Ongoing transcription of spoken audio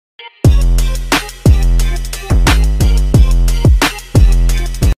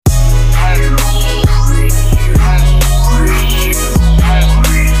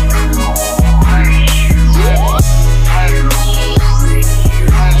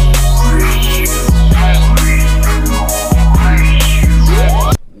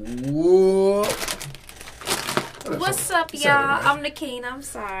What's up, y'all? Right? I'm Nakina. I'm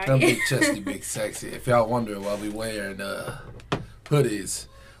sorry. I'm Big Chesty, Big Sexy. If y'all wondering why we wearing hoodies,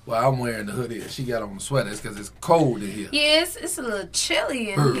 well, I'm wearing the hoodie. She got on the sweaters because it's cold in here. Yes, it's a little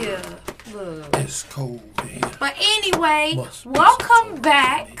chilly in here. Look. It's cold in here. But anyway, welcome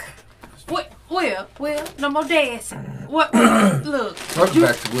back. Will, no more dancing. What? Look. Welcome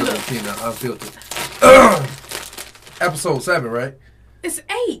back to Will and Nakina Unfiltered. Episode 7, right? It's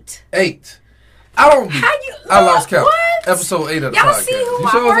 8. 8. I don't be. I lost count. What? Episode 8 of the Y'all podcast. see who you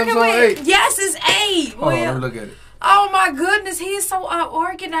I'm working with? 8? Yes, it's 8. Hold on, let me look at it. Oh my goodness, he's so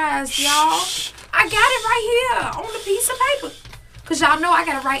unorganized, y'all. I got it right here on the piece of paper. Cause y'all know I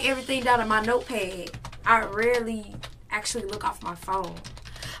gotta write everything down in my notepad. I rarely actually look off my phone.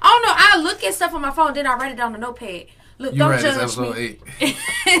 I don't know. I look at stuff on my phone, then I write it down on the notepad. Look, don't judge me.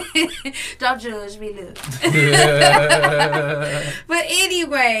 8. Don't judge me, look. But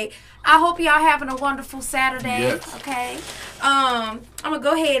anyway, I hope y'all having a wonderful Saturday. Yes. Okay. I'm gonna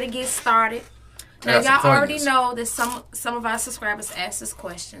go ahead and get started. Now y'all already know that some of our subscribers ask us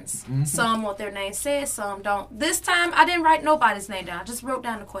questions. Mm-hmm. Some want their name said, some don't. This time I didn't write nobody's name down. I just wrote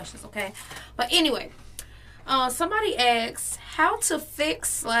down the questions, okay? But anyway, somebody asks how to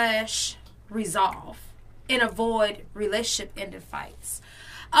fix/resolve and avoid relationship ending fights.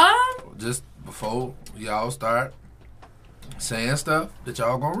 Just before y'all start saying stuff that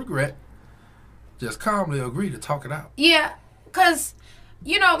y'all gonna regret, just calmly agree to talk it out. Yeah, because,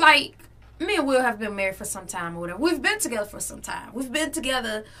 you know, like, me and Will have been married for some time or whatever. We've been together for some time. We've been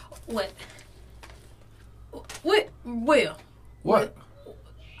together, what? Will. What?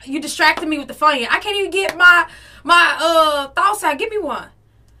 You distracted me with the phone. I can't even get my thoughts out. Give me one.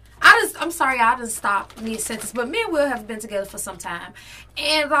 I'm sorry, I didn't stop mid-sentence. But me and Will have been together for some time.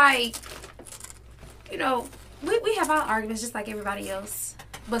 And, like, you know, we have our arguments just like everybody else.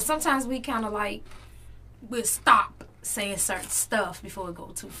 But sometimes we kind of, like, we'll stop saying certain stuff before it go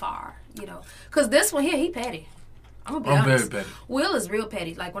too far, you know. Because this one here, he petty. I'm going to be honest. Very petty. Will is real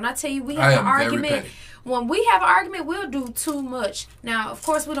petty. Like, when I tell you we have an argument, when we have an argument, we'll do too much. Now, of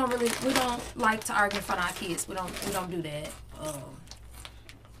course, we don't like to argue in front of our kids. We don't do that.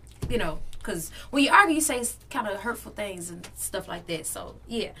 You know, because when you argue, you say kind of hurtful things and stuff like that. So,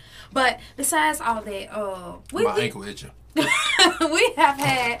 yeah. But besides all that, my ankle itching. We have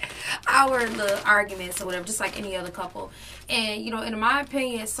had our little arguments or whatever, just like any other couple. And, you know, in my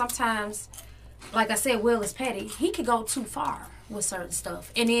opinion, sometimes, like I said, Will is petty. He could go too far with certain stuff.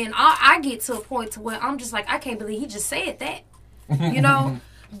 And then I get to a point to where I'm just like, I can't believe he just said that. You know?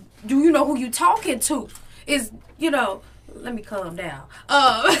 Do you know who you talking to? Is, you know, let me calm down.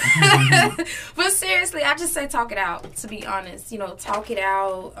 But seriously, I just say talk it out, to be honest. You know, talk it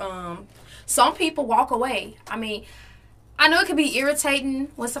out. Some people walk away. I mean, I know it can be irritating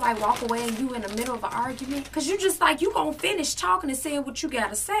when somebody walk away and you in the middle of an argument. Because you just like, you going to finish talking and saying what you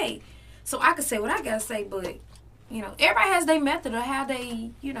got to say. So I can say what I got to say, but, you know, everybody has their method of how they,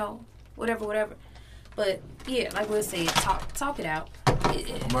 you know, whatever. But, yeah, like Will said, talk it out.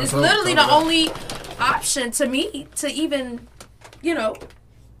 It's literally the only option to me to even, you know,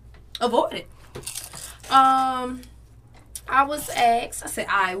 avoid it.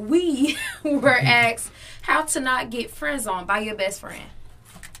 We were asked how to not get friend zoned by your best friend.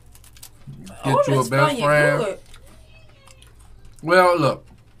 Get you a best friend. Good. Well, look.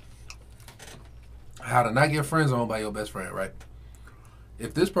 How to not get friend zoned by your best friend, right?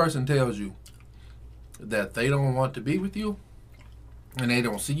 If this person tells you that they don't want to be with you and they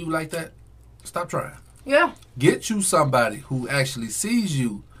don't see you like that, stop trying. Yeah. Get you somebody who actually sees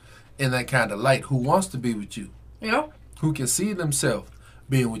you in that kind of light, who wants to be with you. Yeah. Who can see themselves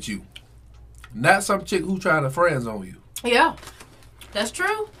being with you. Not some chick who trying to friend zone you. Yeah. That's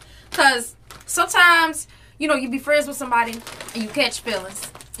true. Because sometimes, you know, you be friends with somebody and you catch feelings.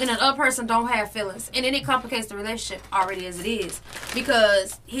 And the other person don't have feelings. And then it complicates the relationship already as it is.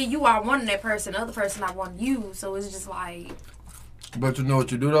 Because here you are wanting that person, the other person not wanting you. So it's just like... But you know what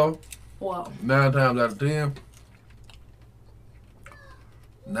you do, though? What? 9 times out of 10.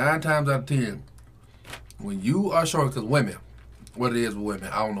 9 times out of 10. When you are showing... Because women... What it is with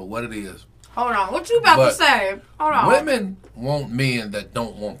women, I don't know what it is. Hold on. What you about to say? Hold on. Women want men that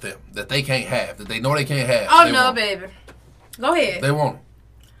don't want them. That they can't have. That they know they can't have. Oh, no, baby. Go ahead. They want them.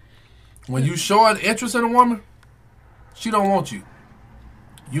 When you show an interest in a woman, she don't want you.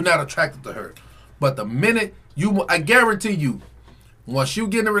 You're not attracted to her. But the minute I guarantee you, once you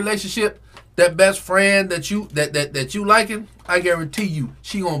get in a relationship, that best friend that you liking, I guarantee you,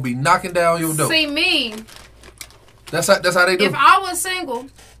 she gonna be knocking down your door. See me. That's how they do. If I was single,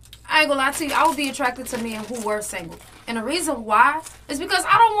 I ain't gonna lie to you, I would be attracted to men who were single. And the reason why is because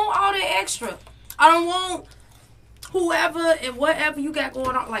I don't want all that extra. I don't want whoever and whatever you got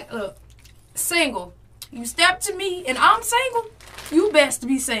going on. Like, single. You step to me and I'm single, you best to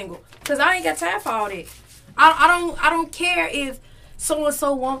be single. Because I ain't got time for all that. I don't care if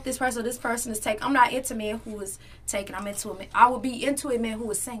so-and-so want this person or this person is taken. I'm not into men who is taken. I'm into a man. I would be into a man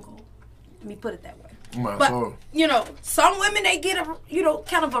who is single. Let me put it that way. But, you know, some women, they get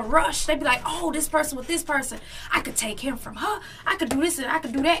kind of a rush. They be like, oh, this person with this person, I could take him from her. I could do this and I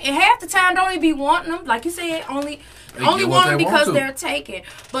could do that. And half the time, don't even be wanting them. Like you said, only want them because they're taken.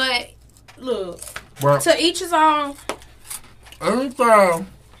 But, look, to each his own. Anytime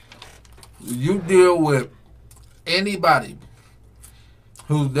you deal with anybody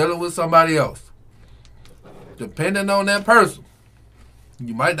who's dealing with somebody else, depending on that person,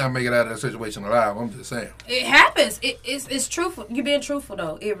 you might not make it out of that situation alive. I'm just saying. It happens. It's truthful. You're being truthful,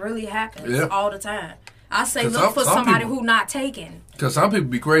 though. It really happens all the time. I say look for somebody who not taken. Because some people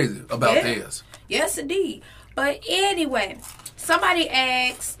be crazy about theirs. Yes, indeed. But anyway, somebody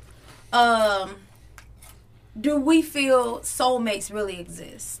asked, do we feel soulmates really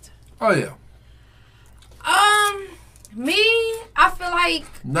exist? Oh, yeah. Me, I feel like...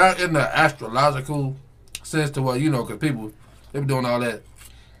 Not in the astrological sense to what, because people, they be doing all that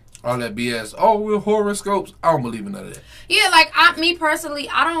BS. Oh, we're horoscopes. I don't believe in none of that. Yeah, like me personally,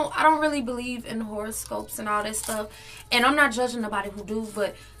 I don't really believe in horoscopes and all that stuff. And I'm not judging nobody who do,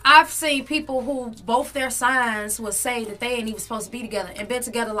 but I've seen people who both their signs would say that they ain't even supposed to be together and been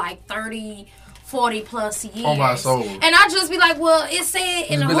together like 30, 40 plus years. On my soul. And I just be like, well, it said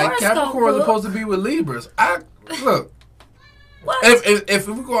in the horoscope. Like Capricorn is supposed to be with Libras. Look. What? If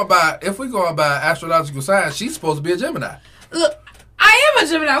we go by astrological signs, she's supposed to be a Gemini. Look, I am a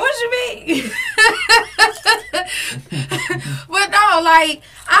Gemini. What you mean? But no, like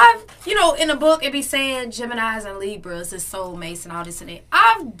in the book it be saying Geminis and Libras is soulmates and all this and that.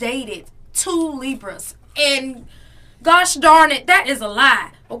 I've dated 2 Libras and gosh darn it, that is a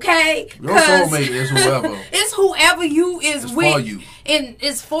lie. Okay? Your soulmate is whoever. It's whoever you is it's with. For you. And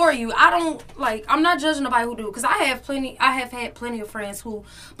it's for you. I'm not judging nobody who do. Because I have had plenty of friends who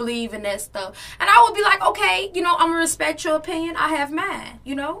believe in that stuff. And I would be like, okay, I'm going to respect your opinion. I have mine.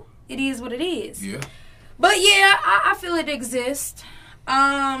 It is what it is. Yeah. But yeah, I feel it exists.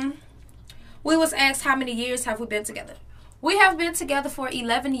 We was asked how many years have we been together. We have been together for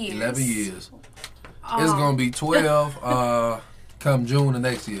 11 years. 11 years. It's going to be 12 come June of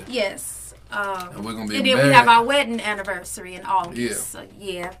next year. Yes. And we're going to be and then married. we have our wedding anniversary in August. Yeah. So,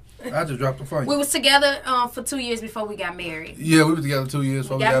 yeah. I just dropped the phone. We was together for 2 years before we got married. Yeah, we were together 2 years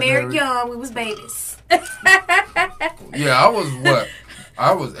before we got married. Young. We was babies. Yeah, I was what?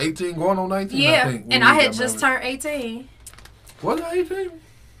 I was 18 going on 19, yeah, I think. And I had just turned 18. Was I 18?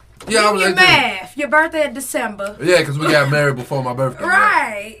 Yeah, I was 18. Math. Your birthday in December. Yeah, because we got married before my birthday.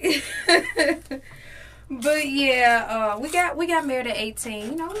 Right. But yeah, we got married at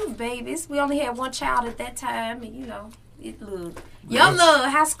 18. We was babies. We only had one child at that time, and young love,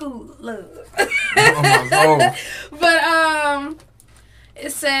 high school love. But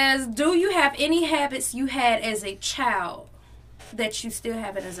it says, do you have any habits you had as a child that you still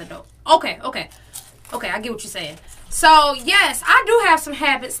have it as an adult? Okay, I get what you're saying. So yes, I do have some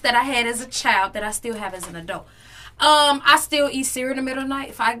habits that I had as a child that I still have as an adult. I still eat cereal in the middle of the night.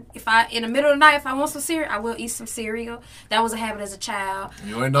 If I in the middle of the night, if I want some cereal, I will eat some cereal. That was a habit as a child.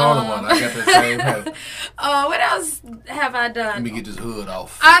 You ain't the only one. I got that same habit. What else have I done? Let me get this hood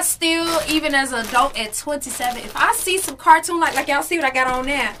off. I still, even as an adult at 27, if I see some cartoon like y'all see what I got on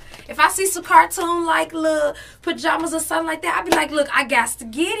there. If I see some cartoon like little pajamas or something like that, I be like, look, I got to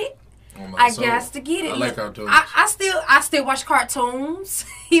get it. I got to get it. I like cartoons. I still watch cartoons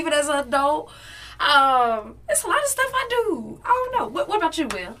even as an adult. It's a lot of stuff I do. I don't know. What about you,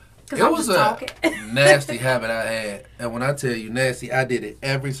 Will? It was a nasty habit I had. And when I tell you nasty, I did it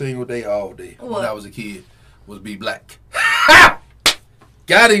every single day, all day. What? When I was a kid, was be black.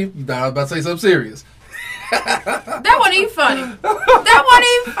 Got him. You thought I was about to say something serious. That wasn't even funny.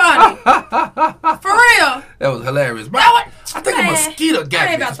 For real. That was hilarious. I think a mosquito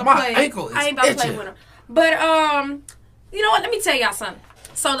got me. My ankle is I ain't about to play with him. But, you know what? Let me tell y'all something.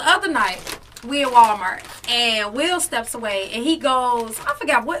 So the other night, we in Walmart, and Will steps away, and he goes, I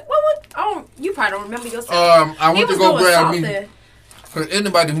forgot, what you probably don't remember yourself. I went to go grab me. For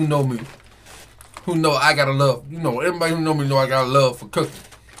anybody who know me, who know I got a love, everybody who know me know I got a love for cooking.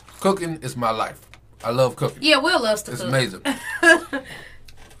 Cooking is my life. I love cooking. Yeah, Will loves to cook. It's amazing.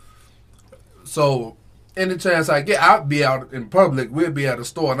 So, any chance I get, I'll be out in public. We'll be at a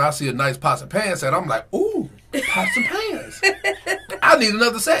store, and I see a nice pots and pan set. I'm like, ooh, pots and pans. I need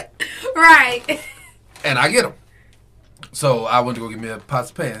another set. Right. And I get them. So, I went to go get me a pots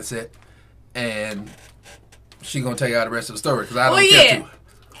and pan set, and she gonna take out the rest of the story because I don't care to.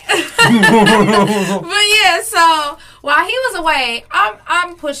 But yeah, so while he was away,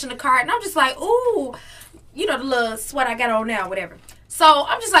 I'm pushing the cart, and I'm just like, ooh, you know, the little sweat I got on now, whatever. So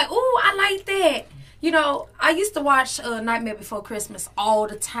I'm just like, ooh, I like that. You know, I used to watch Nightmare Before Christmas all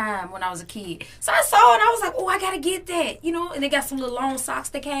the time when I was a kid. So I saw it, and I was like, ooh, I gotta get that. You know, and they got some little long socks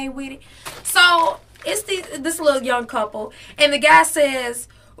that came with it. So it's this little young couple, and the guy says,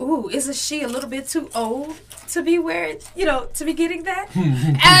 ooh, isn't she a little bit too old to be wearing, you know, to be getting that?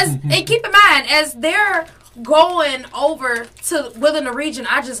 And keep in mind, as they're going over to within the region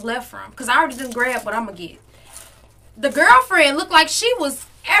I just left from, because I already didn't grab what I'm going to get. The girlfriend looked like she was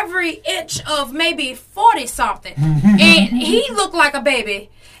every inch of maybe 40-something. And he looked like a baby.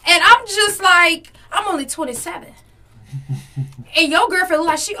 And I'm just like, I'm only 27. And your girlfriend look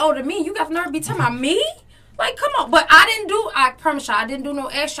like she older than me. You got the nerve to be talking about me? Like, come on. But I promise you, I didn't do no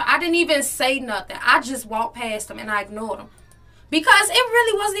extra. I didn't even say nothing. I just walked past them and I ignored them. Because it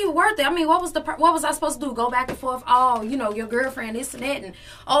really wasn't even worth it. I mean, what was I supposed to do? Go back and forth? Oh, you know, your girlfriend, this and that. And,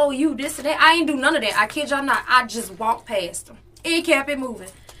 oh, you, this and that. I ain't do none of that. I kid y'all not. I just walked past them. It kept it moving.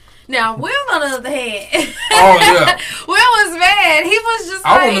 Now, Will, on the other hand. Oh, yeah. Will was mad. He was just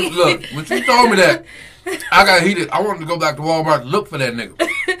like. Look, when she told me that, I got heated. I wanted to go back to Walmart to look for that nigga.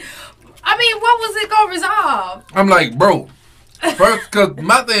 I mean, what was it going to resolve? I'm like, bro, first, because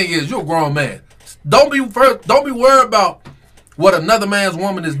my thing is, you're a grown man. Don't be worried about what another man's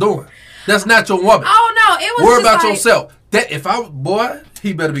woman is doing. That's not your woman. Oh, no. It was worry about yourself. That if I, boy,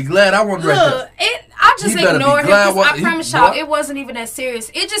 he better be glad I wasn't right there. I just ignored him because I promise y'all, it wasn't even that serious.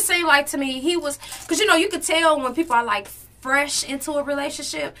 It just seemed like to me he was, because, you know, you could tell when people are, like, fresh into a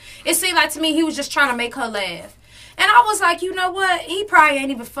relationship. It seemed like to me he was just trying to make her laugh. And I was like, you know what? He probably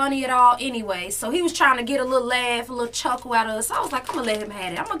ain't even funny at all anyway. So he was trying to get a little laugh, a little chuckle out of us. So I was like, I'm going to let him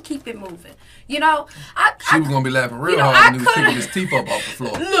have it. I'm going to keep it moving. You know? She was going to be laughing real hard when he was picking his teeth up off the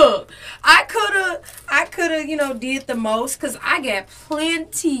floor. Look, I could have, you know, did the most because I got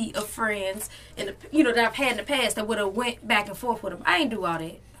plenty of friends, that I've had in the past that would have went back and forth with him. I ain't do all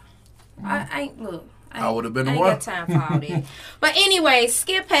that. I would have been the one. I ain't got time for all that. But anyway,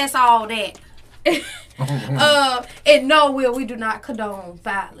 skip past all that. And no, Will, we do not condone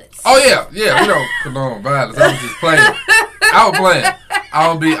violence. Oh yeah, we don't condone violence. I was just playing. I was playing.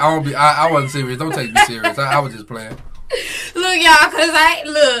 I wasn't serious. Don't take me serious. I was just playing. Look, y'all, cause I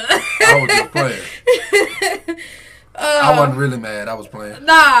was just playing. I wasn't really mad. I was playing.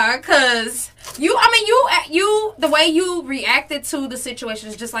 Nah, cause you, the way you reacted to the situation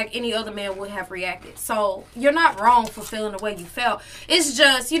is just like any other man would have reacted. So you're not wrong for feeling the way you felt. It's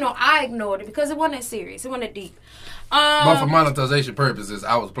just, I ignored it because it wasn't that serious. It wasn't that deep. But for monetization purposes,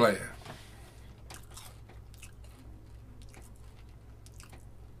 I was playing.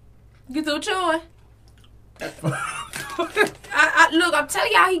 You through chewing? Look, I'm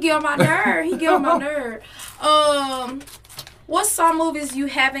telling y'all, he get on my nerve. What's some movies you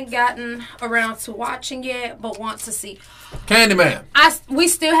haven't gotten around to watching yet, but want to see? Candyman. We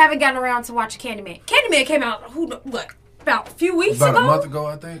still haven't gotten around to watching Candyman. Candyman came out, about a few weeks ago? About a month ago,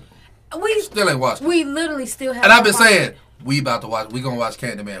 I think. We still ain't watched it. We literally still haven't. And I've been saying, we about to watch. We gonna watch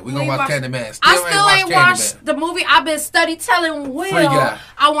Candyman. We gonna watch Candyman. I still ain't watched the movie. I've been telling Will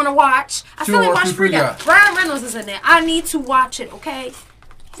I want to watch. I still ain't watched Free Guy. Ryan Reynolds is in there. I need to watch it. Okay.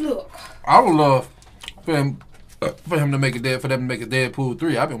 Look. I would love for them to make a Deadpool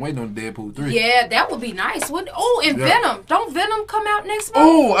 3. I've been waiting on Deadpool 3. Yeah, that would be nice. Venom. Don't Venom come out next month?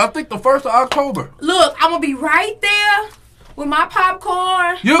 Oh, I think the 1st of October. Look, I'm gonna be right there with my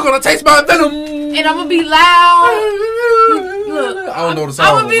popcorn. You're gonna taste my venom. And I'm gonna be loud. Look, I don't know the song.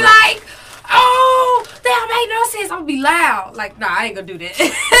 I'm gonna be like, oh, that made no sense. I'm gonna be loud. Like, nah, I ain't gonna do that.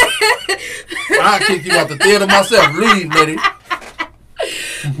 I'll kick you out the theater myself. Leave, lady.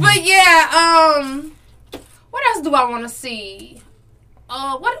 But yeah, what else do I want to see?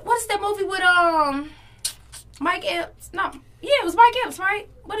 What is that movie with Mike Epps? No, yeah, it was Mike Epps, right?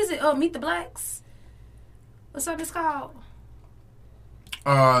 What is it? Meet the Blacks. What's that it's called?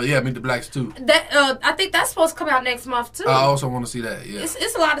 Yeah, Meet the Blacks too. That I think that's supposed to come out next month too. I also want to see that. Yeah,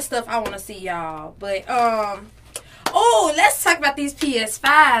 it's a lot of stuff I want to see, y'all. But let's talk about these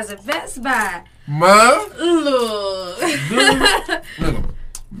PS5s at Best Buy. Man, look, dude,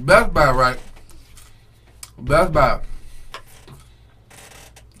 Best Buy, right? Best Buy.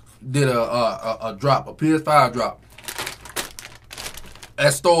 did a drop, a PS5 drop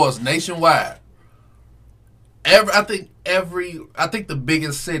at stores nationwide. I think the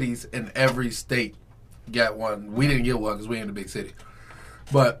biggest cities in every state got one. We didn't get one because we ain't in a big city,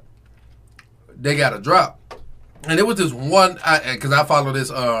 but they got a drop. And it was this one, because I follow this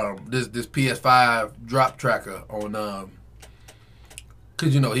PS5 drop tracker on,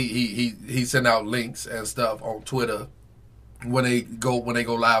 because he sent out links and stuff on Twitter when they go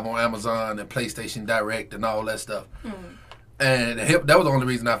live on Amazon and PlayStation Direct and all that stuff. Mm. And that was the only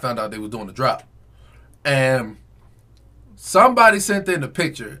reason I found out they was doing the drop. And somebody sent in the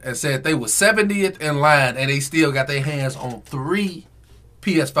picture and said they were 70th in line and they still got their hands on 3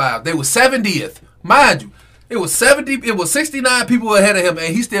 PS5. They were 70th, mind you. It was 69 people ahead of him,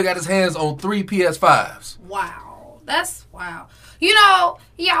 and he still got his hands on 3 PS5s. Wow, that's wow. Y'all,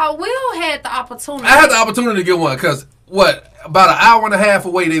 Will had the opportunity. I had the opportunity to get one because about an hour and a half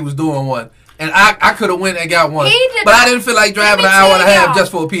away they was doing one, and I could have went and got one, but I didn't feel like driving an hour and a half just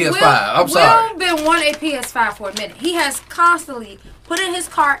for a PS5. I'm sorry. Will been wanting a PS5 for a minute. He has constantly put in his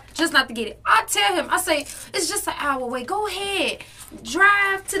cart just not to get it. I tell him, I say it's just an hour away. Go ahead,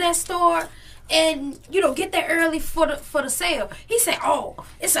 drive to that store. And, get there early for the sale. He said, oh,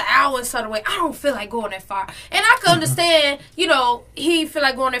 it's an hour and something away. I don't feel like going that far. And I can understand, he feel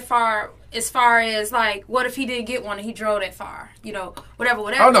like going that far as far as, like, what if he didn't get one and he drove that far? Whatever.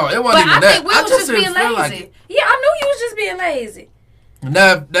 Oh, no, it wasn't even that. But I think we was just being lazy. Yeah, I knew he was just being lazy.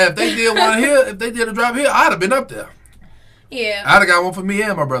 Now, if they did one here, if they did a drop here, I'd have been up there. Yeah. I'd have got one for me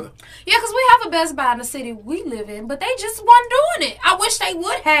and my brother. Yeah, because we have a Best Buy in the city we live in, but they just weren't doing it. I wish they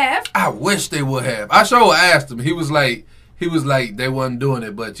would have. I sure asked him. He was like they wasn't doing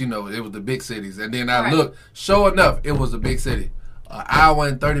it, but it was the big cities. And then I looked. Sure enough, it was a big city. An hour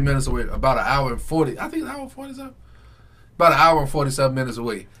and 30 minutes away. About an hour and 40. I think an hour and 47. About an hour and 47 minutes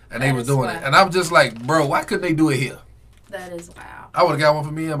away. And they was doing it. And I was just like, bro, why couldn't they do it here? That is wild. I would have got one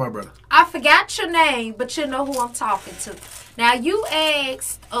for me and my brother. I forgot your name, but you know who I'm talking to. Now, you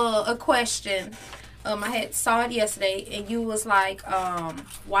asked a question. I saw it yesterday, and you was like,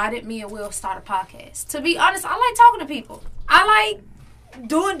 why did me and Will start a podcast? To be honest, I like talking to people. I like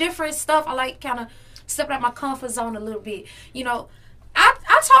doing different stuff. I like kind of stepping out my comfort zone a little bit. I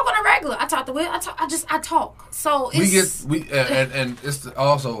talk on a regular. I talk to Will. I talk. So it's...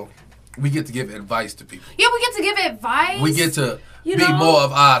 We get to give advice to people. Yeah, we get to give advice. We get to be more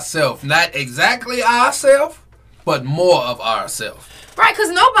of ourselves. Not exactly ourselves, but more of ourselves. Right,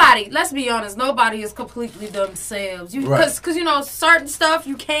 because let's be honest, nobody is completely themselves. Because certain stuff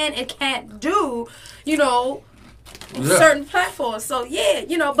you can and can't do, certain platforms. So,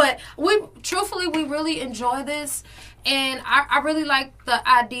 but we really enjoy this. And I really like the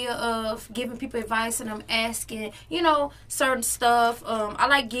idea of giving people advice and I'm asking, certain stuff. I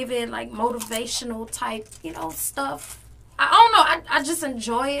like giving, like, motivational type, stuff. I don't know. I just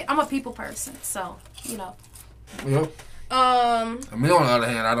enjoy it. I'm a people person, so, Yeah. Me, on the other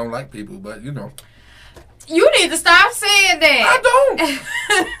hand, I don't like people, but, You need to stop saying that. I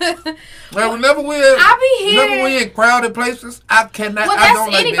don't. Whenever we're in crowded places, I cannot. Well, I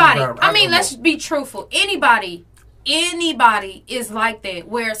don't anybody. Like being crowded. I mean, let's be truthful. Anybody is like that.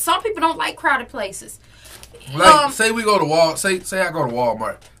 Where some people don't like crowded places. Like, say we go to say I go to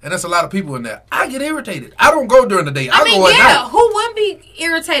Walmart, and there's a lot of people in there. I get irritated. I don't go during the day. I go at night. Who wouldn't be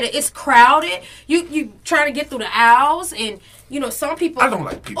irritated? It's crowded. You trying to get through the aisles, and some people. I don't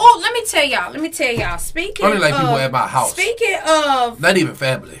like people. Oh, let me tell y'all. Speaking, I only like people at my house. Speaking of, not even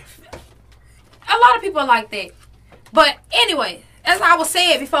family. A lot of people are like that. But anyway, as I was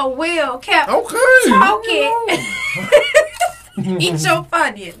saying before, Will kept talking. Eat your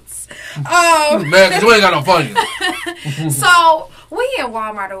Funyuns. Man, because we ain't got no Funyuns. So, we in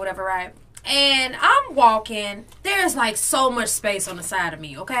Walmart or whatever, right? And I'm walking. There's like so much space on the side of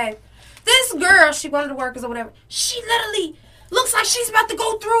me, okay? This girl, she one of the workers or whatever, she literally looks like she's about to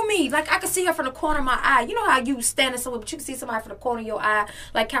go through me. Like, I can see her from the corner of my eye. You know how you standing somewhere, but you can see somebody from the corner of your eye,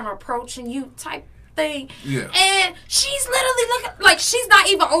 like kind of approaching you type thing. Yeah. And she's literally looking like she's not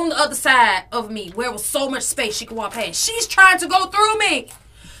even on the other side of me where it was so much space she could walk past. She's trying to go through me.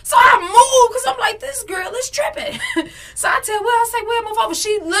 So I move because I'm like, this girl is tripping. So I tell Will, move over.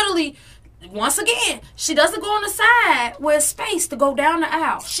 She literally, once again, she doesn't go on the side where it's space to go down the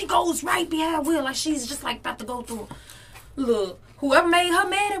aisle. She goes right behind Will like she's just like about to go through. Look, whoever made her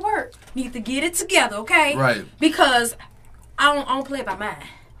mad at work need to get it together, okay? Right. Because I don't play by mine.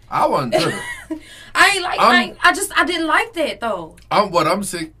 I wasn't tripping. I didn't like that though. I'm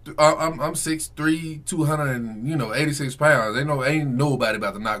 6'3", 286 pounds. Ain't nobody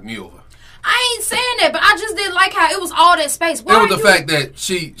about to knock me over. I ain't saying that, but I just didn't like how it was all that space. Why it was the fact that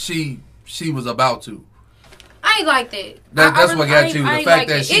she was about to. I ain't like that. That's what got you. The fact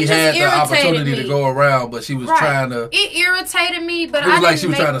that she had the opportunity to go around, but she was trying to. It irritated me, but it was like she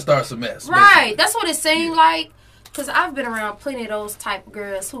was trying to start some mess. Right. Basically. That's what it seemed like. Because I've been around plenty of those type of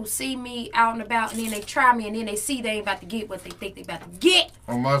girls who see me out and about, and then they try me, and then they see they ain't about to get what they think they about to get.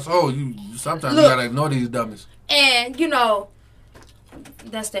 On my soul, sometimes you gotta ignore these dummies. And,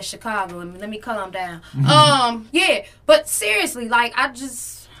 that's that Chicago. Let me calm down. Yeah. But seriously, like, I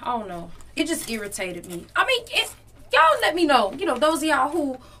don't know. It just irritated me. I mean, y'all let me know. Those of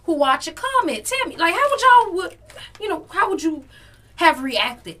y'all who watch a comment, tell me, like, how would you have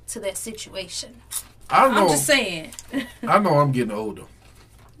reacted to that situation? I don't know. I'm just saying. I know I'm getting older.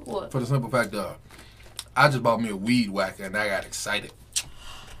 What? For the simple fact that I just bought me a weed whacker and I got excited.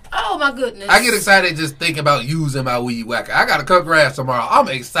 Oh my goodness. I get excited just thinking about using my weed whacker. I gotta cut grass tomorrow. I'm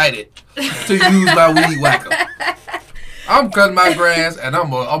excited to use my weed whacker. I'm cutting my grass and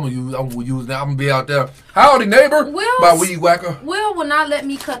I'm gonna be out there. Howdy neighbor, my weed whacker. Will not let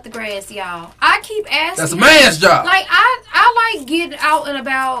me cut the grass, y'all. I keep asking. That's a man's job. Like I like getting out and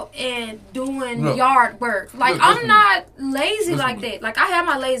about and doing yard work. Like I'm not lazy like that. Like I have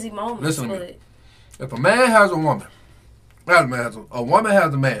my lazy moments. Listen to me. If a man has a woman, a woman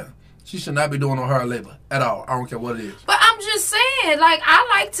has a man, she should not be doing no hard labor at all. I don't care what it is. But I'm just saying, like I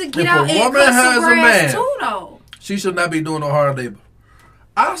like to get out and cut some grass too, though. She should not be doing no hard labor.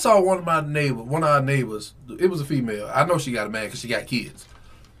 I saw one of our neighbors. It was a female. I know she got a man because she got kids.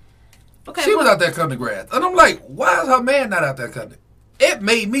 Okay, she was out there cutting the grass. And I'm like, why is her man not out there cutting it?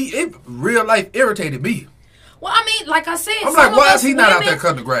 It real life irritated me. Well, I mean, like I said. I'm like, why is he not out there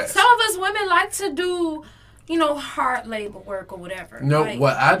cutting the grass? Some of us women like to do, hard labor work or whatever. No, like,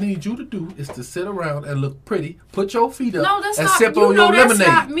 what I need you to do is to sit around and look pretty, put your feet up, and sip on your lemonade. That's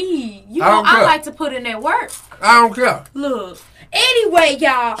not me. I like to put in that work. I don't care. Look. Anyway,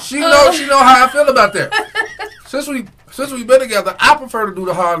 y'all. She know how I feel about that. Since we've been together, I prefer to do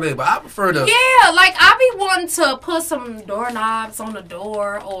the hard labor. I prefer to. Yeah, like I be wanting to put some doorknobs on the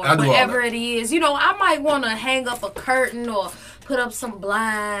door or whatever it is. I might want to hang up a curtain or put up some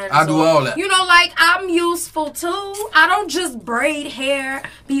blinds. I do all that. Like I'm useful too. I don't just braid hair,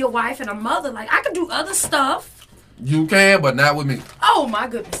 be a wife and a mother. Like I could do other stuff. You can, but not with me. Oh my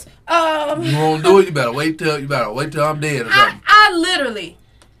goodness. You won't do it. You better wait till I'm dead or something. I literally,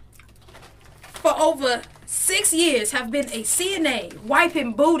 for over 6 years, have been a CNA,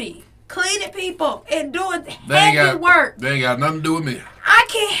 wiping booty, cleaning people, and doing heavy work. They ain't got nothing to do with me. I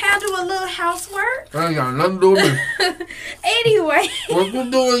can't handle a little housework. They ain't got nothing to do with me. Anyway. What you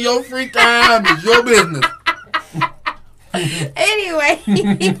do in your free time is your business. Anyway.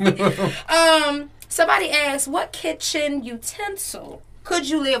 Somebody asked, what kitchen utensil could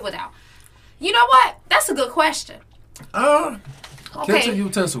you live without? You know what? That's a good question. Kitchen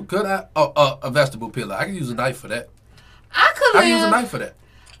utensil. Could I? A vegetable peeler. I can use a knife for that. I can use a knife for that.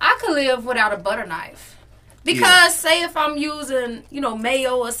 I could live without a butter knife. Because say if I'm using,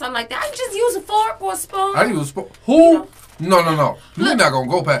 mayo or something like that, I can just use a fork or a spoon. I use a spoon. Who? No. You're not going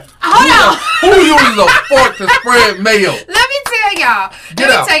to go past. Hold on. Who uses a fork to spread mayo? Let me tell y'all.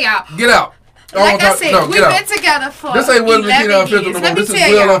 Get out. Like I said, we've been together for this ain't Will Nakina Unfiltered no more. This is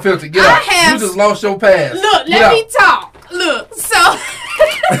Will Unfiltered. Get out. You just lost your past. Look, let me talk. Look, so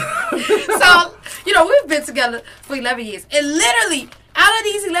we've been together for 11 years. And literally, out of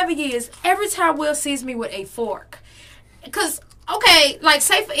these 11 years, every time Will sees me with a fork. Because, like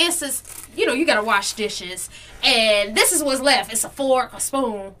say for instance, you got to wash dishes. And this is what's left. It's a fork, a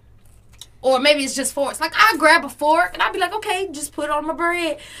spoon. Or maybe it's just forks. Like, I grab a fork, and I'll be like, okay, just put it on my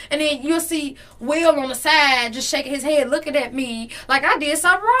bread. And then you'll see Will on the side just shaking his head, looking at me like I did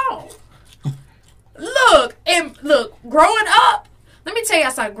something wrong. Look, growing up, let me tell you,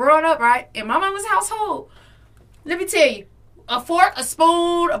 I started growing up, right, in my mama's household. Let me tell you, a fork, a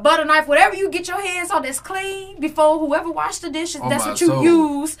spoon, a butter knife, whatever you get your hands on that's clean before whoever washed the dishes, that's what you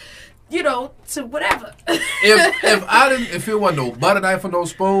use. To whatever. If it wasn't no butter knife or no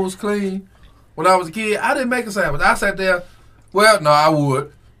spoons clean, when I was a kid, I didn't make a sandwich. I sat there. Well, no, I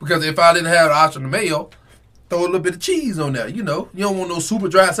would, because if I didn't have the option of mayo, throw a little bit of cheese on there. You don't want no super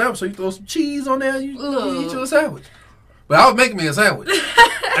dry sandwich, so you throw some cheese on there. You eat your sandwich. But I was making me a sandwich,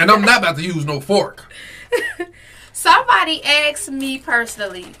 and I'm not about to use no fork. Somebody asked me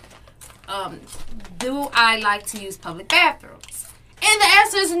personally, do I like to use public bathrooms? And the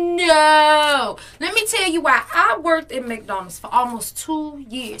answer is no. Let me tell you why. I worked at McDonald's for almost 2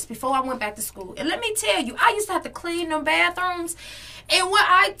 years before I went back to school. And let me tell you, I used to have to clean them bathrooms. And when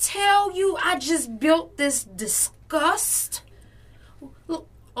I tell you, I just built this disgust.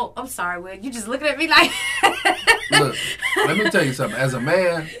 Oh, I'm sorry, Will. You just looking at me like... Look, let me tell you something. As a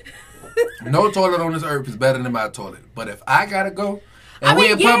man, no toilet on this earth is better than my toilet. But if I gotta go and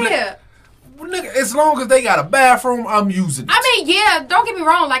we in public, nigga, as long as they got a bathroom, I'm using it. I mean, yeah, don't get me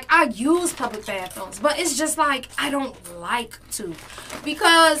wrong. Like, I use public bathrooms, but it's just like I don't like to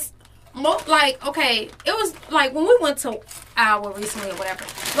because, okay, it was like when we went to Iowa recently or whatever.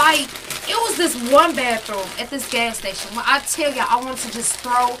 Like, it was this one bathroom at this gas station where I tell y'all I want to just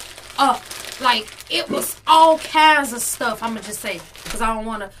throw up. Like, it was all kinds of stuff. I'm gonna just say because I don't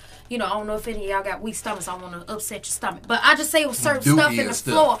want to. I don't know if any of y'all got weak stomachs. I don't want to upset your stomach. But I just say it was certain stuff in the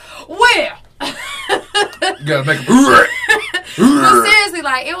floor. Where? You gotta make But seriously,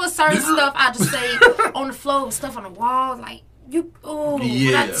 like, it was certain stuff I just say on the floor, stuff on the wall. Like, when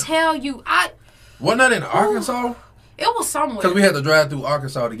I tell you, wasn't that in Arkansas? It was somewhere. Because we had to drive through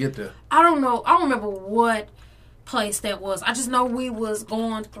Arkansas to get there. I don't know. I don't remember what place that was. I just know we was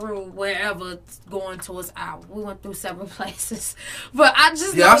going through wherever going towards Iowa. We went through several places. But I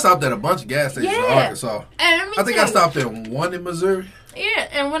just I stopped at a bunch of gas stations in Arkansas. And I think I stopped at one in Missouri. Yeah,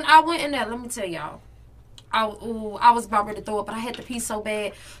 and when I went in there, let me tell y'all, I was about ready to throw up, but I had to pee so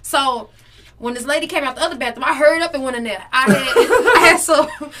bad. So when this lady came out the other bathroom, I hurried up and went in there. I had some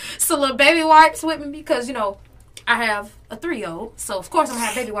little baby wipes with me because, I have a 3-year-old. So, of course, I'm going to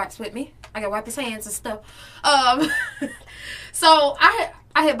have baby wipes with me. I got to wipe his hands and stuff. So I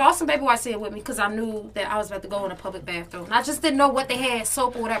had bought some baby wipes here with me because I knew that I was about to go in a public bathroom. And I just didn't know what they had,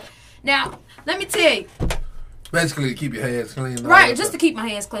 soap or whatever. Now, let me tell you. Basically, to keep your hands clean. Right, just to keep my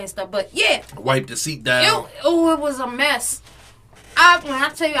hands clean and stuff. But, yeah. Wipe the seat down. It was a mess. When I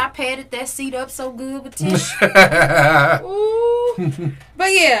tell you, I padded that seat up so good with tissue. Ooh.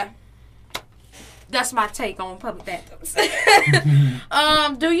 But, yeah. That's my take on public bathrooms.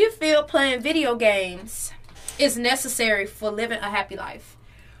 Do you feel playing video games is necessary for living a happy life?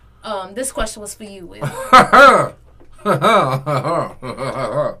 This question was for you, Will. I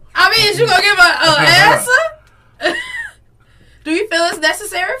mean, is you gonna give an answer? Do you feel it's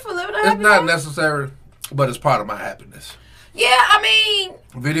necessary for living a happy life? It's not necessary, but it's part of my happiness. Yeah, I mean...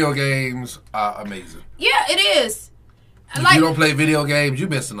 Video games are amazing. Yeah, it is. If you don't play video games, you're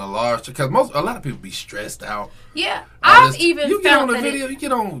missing a large... Because a lot of people be stressed out. Yeah. I've even you get on a video, you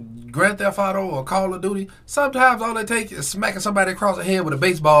get on Grand Theft Auto or Call of Duty, sometimes all it takes is smacking somebody across the head with a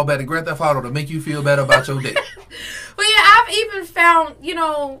baseball bat in Grand Theft Auto to make you feel better about your day. Well, yeah, I've even found,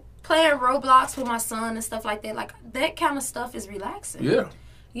 playing Roblox with my son and stuff like that. Like, that kind of stuff is relaxing. Yeah.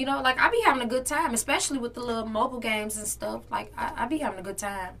 I be having a good time, especially with the little mobile games and stuff. Like, I be having a good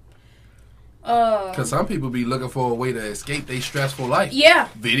time. Because some people be looking for a way to escape their stressful life. Yeah.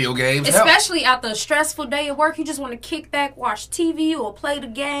 Video games especially after a stressful day at work, you just want to kick back, watch TV, or play the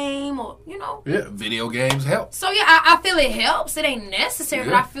game, or, Yeah, video games help. So, yeah, I feel it helps. It ain't necessary,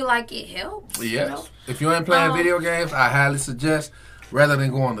 but I feel like it helps. Yes. If you ain't playing video games, I highly suggest, rather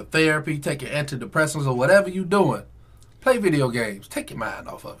than going to therapy, taking antidepressants, or whatever you doing, play video games. Take your mind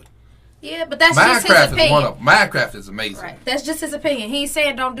off of it. Yeah, but that's just his opinion. Minecraft is amazing. Right. That's just his opinion. He ain't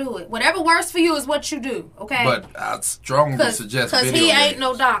saying don't do it. Whatever works for you is what you do, okay? But I strongly suggest video games. Because he ain't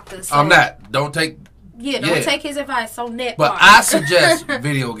no doctor. So. I'm not. Don't take... don't take his advice on that But part. I suggest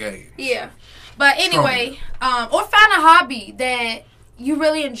video games. Yeah. But anyway, or find a hobby that you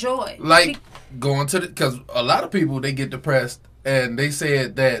really enjoy. Like going to because a lot of people, they get depressed and they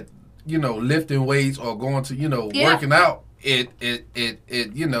said that, lifting weights or going to, working out, it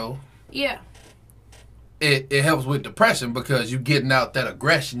Yeah. It helps with depression because you're getting out that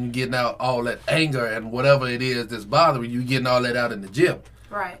aggression, you're getting out all that anger and whatever it is that's bothering you, getting all that out in the gym.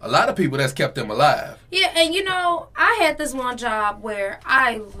 Right. A lot of people, that's kept them alive. Yeah, and I had this one job where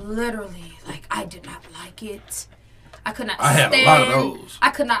I literally, I did not like it. I could not stand. I had a lot of those. I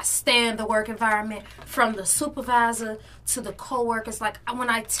could not stand the work environment from the supervisor to the coworkers. Like,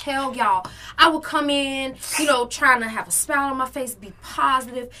 when I tell y'all, I would come in, trying to have a smile on my face, be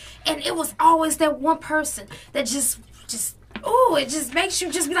positive, and it was always that one person that just it just makes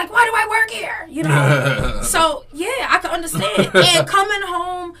you just be like, why do I work here? So, yeah, I can understand. And coming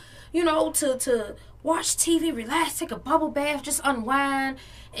home, to watch TV, relax, take a bubble bath, just unwind,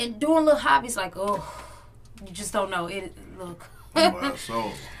 and doing little hobbies like, you just don't know it. Look. My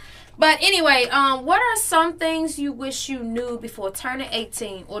soul. But anyway, what are some things you wish you knew before turning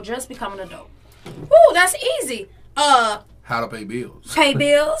 18 or just becoming an adult? Ooh, that's easy. How to pay bills. Pay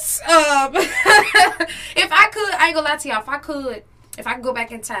bills. If I could, I ain't gonna lie to y'all. If I could go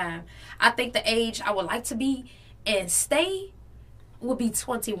back in time, I think the age I would like to be and stay would be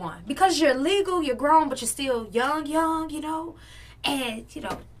 21. Because you're legal, you're grown, but you're still young, and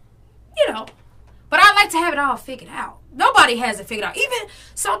But I like to have it all figured out. Nobody has it figured out. Even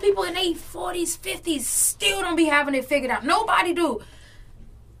some people in their 40s, 50s still don't be having it figured out. Nobody do.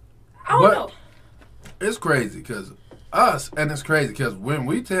 I don't know. It's crazy because it's crazy because when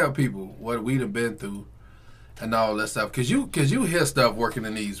we tell people what we done been through and all that stuff, because you hear stuff working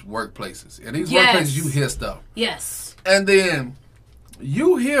in these workplaces. In these workplaces, you hear stuff. Yes. And then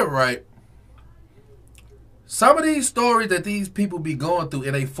you hear, right, some of these stories that these people be going through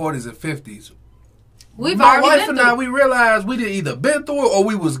in their 40s and 50s. My wife and I, we realized we didn't either been through it or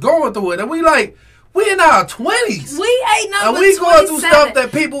we was going through it. And we in our 20s. We ain't number and we 27. going through stuff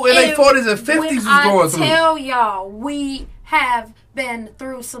that people in their 40s and 50s is going through. I tell y'all, we have been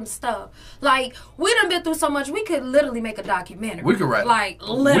through some stuff. Like, we done been through so much, we could literally make a documentary. We could write. Like,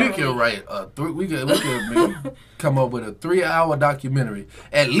 literally. We could write we could come up with a 3-hour documentary.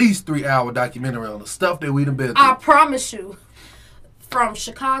 At least 3-hour documentary on the stuff that we done been through. I promise you. From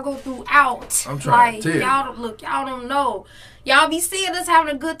Chicago throughout. I'm trying to tell you. Y'all don't know. Y'all be seeing us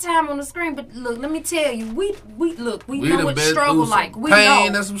having a good time on the screen, but look, let me tell you, we know what struggle like. We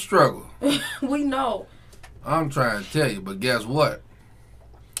pain know. and some struggle. We know. I'm trying to tell you, but guess what?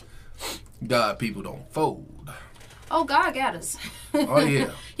 God people don't fold. Oh, God got us. Oh,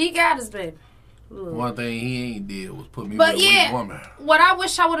 yeah. He got us, baby. Look. One thing he ain't did was put me with a weak woman. What I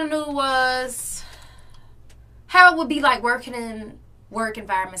wish I would have knew was how it would be like working in work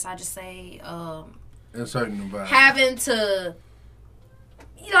environments, I just say. In certain environments. Having to,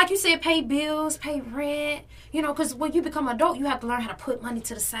 like you said, pay bills, pay rent. You know, because when you become an adult, you have to learn how to put money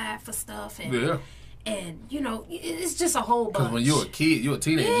to the side for stuff. And, yeah. And, you know, it's just a whole bunch. Because when you're a kid, you're a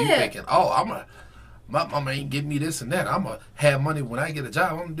teenager, you thinking, oh, my mama ain't give me this and that. I'm going to have money when I get a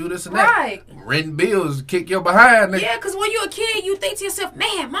job. I'm going to do this and that. Right. Rent bills, kick your behind. Yeah, because when you're a kid, you think to yourself,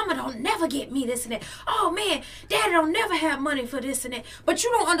 man, mama don't never get me this and that. Oh, man, daddy don't never have money for this and that. But you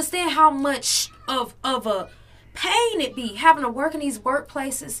don't understand how much of a pain it be having to work in these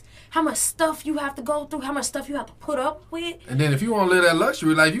workplaces, how much stuff you have to go through, how much stuff you have to put up with. And then if you want to live that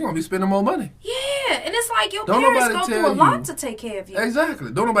luxury life, you're going to be spending more money. Yeah, and it's like your parents go through a lot to take care of you. Exactly.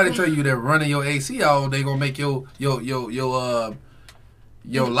 Don't nobody tell you that running your AC all day going to make your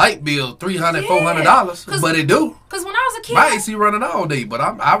light bill $300, $400, but it do. Because when I was a kid, my AC running all day, but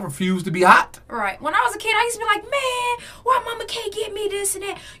I refuse to be hot. Right. When I was a kid, I used to be like, man, why mama can't get me this and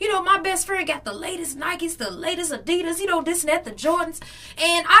that? You know, my best friend got the latest Nikes, the latest Adidas, you know, this and that, the Jordans.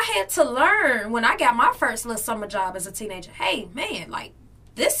 And I had to learn when I got my first little summer job as a teenager, hey, man, like,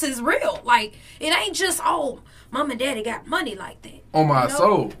 this is real. Like, it ain't just, oh, mom and daddy got money like that. On my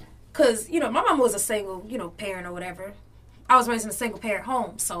soul. Because, you know, my mom was a single, you know, parent or whatever. I was raised in a single parent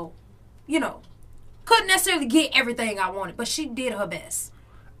home, so, you know, couldn't necessarily get everything I wanted, but she did her best.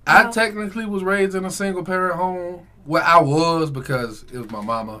 I technically was raised in a single parent home. Well, I was because it was my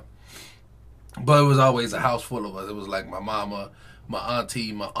mama, but it was always a house full of us. It was like my mama, my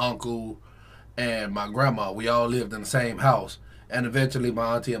auntie, my uncle, and my grandma. We all lived in the same house, and eventually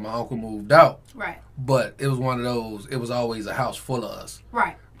my auntie and my uncle moved out. Right. But it was one of those, it was always a house full of us.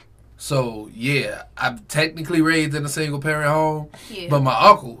 Right. So, yeah, I'm technically raised in a single-parent home. Yeah. But my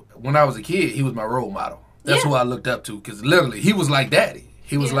uncle, when I was a kid, he was my role model. That's who I looked up to because literally he was like daddy.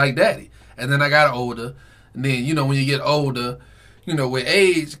 He was like daddy. And then I got older. And then, you know, when you get older, you know, with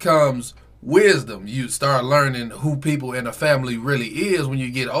age comes wisdom. You start learning who people in a family really is when you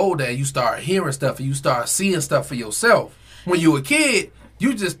get older. And you start hearing stuff and you start seeing stuff for yourself. When you a kid,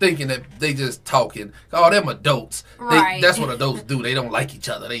 you just thinking that they just talking. Oh, them adults. Right. That's what adults do. They don't like each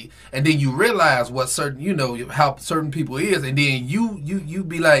other. And then you realize what certain, you know, how certain people is. And then you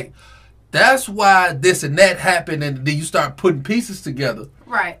be like, that's why this and that happened. And then you start putting pieces together.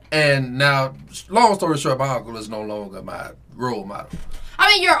 Right. And now, long story short, my uncle is no longer my role model. I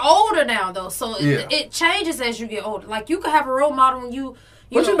mean, you're older now, though. So it changes as you get older. Like, you could have a role model when you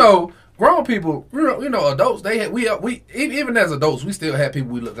know, grown people, you know, adults, we even as adults, we still have people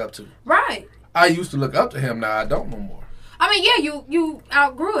we look up to. Right. I used to look up to him. Now I don't no more. I mean, yeah, you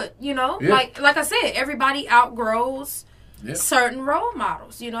outgrew it, you know? Yeah. Like I said, everybody outgrows certain role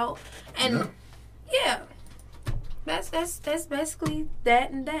models, you know? And, that's basically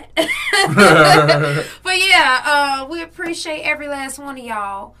that and that. But, yeah, we appreciate every last one of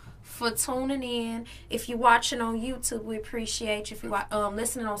y'all for tuning in. If you're watching on YouTube, we appreciate you. If you're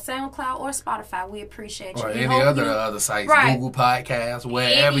listening on SoundCloud or Spotify, we appreciate you. Or any other sites, right. Google Podcasts,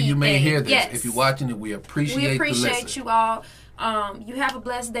 wherever you may hear this. Yes. If you're watching it, we appreciate the listen. We appreciate you all. You have a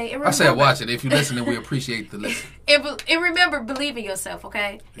blessed day. And I said watch it. If you're listening, we appreciate the listen. And remember, believe in yourself,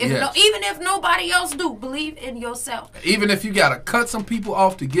 okay? Even if nobody else do, believe in yourself. Even if you got to cut some people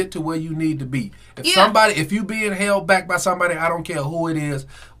off to get to where you need to be. If you being held back by somebody, I don't care who it is,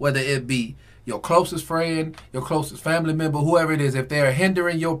 whether it be your closest friend, your closest family member, whoever it is, if they're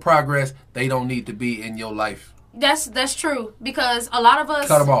hindering your progress, they don't need to be in your life. That's true, because a lot of us,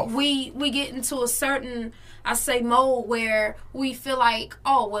 cut them off. We get into a certain, I say, mode where we feel like,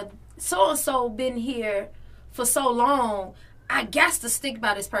 oh, well, so-and-so been here for so long, I guess to stick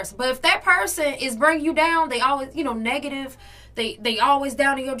by this person. But if that person is bringing you down, they always, negative, they always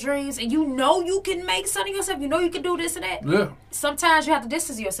down in your dreams, and you can make something of yourself, you can do this and that. Yeah. Sometimes you have to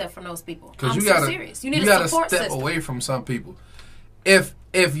distance yourself from those people. Because serious. You need a support step system. away from some people. If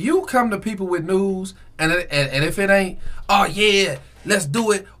you come to people with news and if it ain't, oh yeah, let's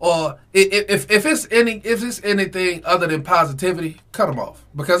do it, or if it's anything other than positivity, cut them off,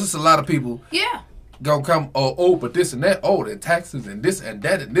 because it's a lot of people. Yeah. Gonna come, but this and that, the taxes and this and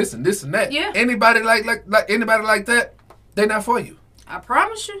that and this and this and that. Yeah. Anybody like anybody like that, they not for you. I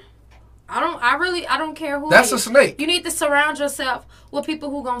promise you. I don't care who. That's a snake. You need to surround yourself with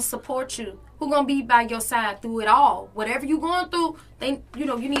people who gonna support you, who gonna be by your side through it all. Whatever you going through,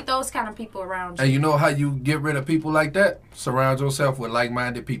 you need those kind of people around you. And you know how you get rid of people like that? Surround yourself with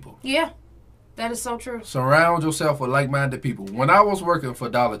like-minded people. Yeah, that is so true. Surround yourself with like-minded people. When I was working for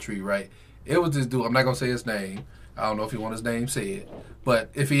Dollar Tree, right, it was this dude. I'm not gonna say his name. I don't know if he want his name said, but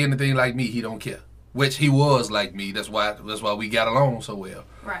if he anything like me, he don't care. Which he was like me. That's why we got along so well.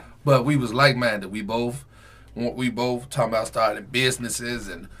 Right. But we was like-minded. We both talking about starting businesses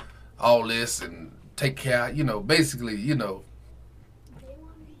and all this and take care, basically, we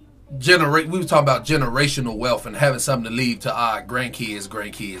was talking about generational wealth and having something to leave to our grandkids,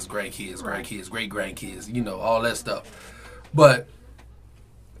 great-grandkids, all that stuff. But,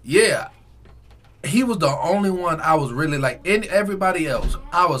 yeah, he was the only one I was really like. In everybody else,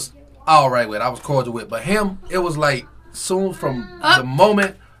 I was all right with. I was cordial with. But him, it was like soon from the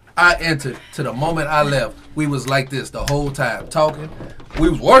moment I entered to the moment I left, we was like this the whole time, talking. We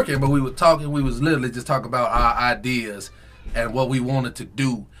was working, but we were talking. We was literally just talking about our ideas and what we wanted to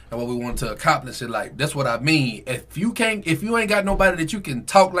do and what we wanted to accomplish in life. That's what I mean. If you ain't got nobody that you can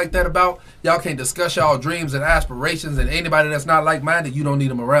talk like that about, y'all can't discuss y'all dreams and aspirations, and anybody that's not like-minded, you don't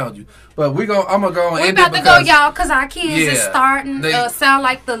need them around you. But I'm gonna go and end it. We're about to go, y'all, because our kids is starting. They sound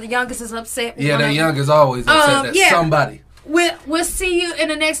like the youngest is upset. Yeah, the youngest always upset at somebody. We'll see you in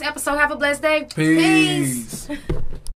the next episode. Have a blessed day. Peace.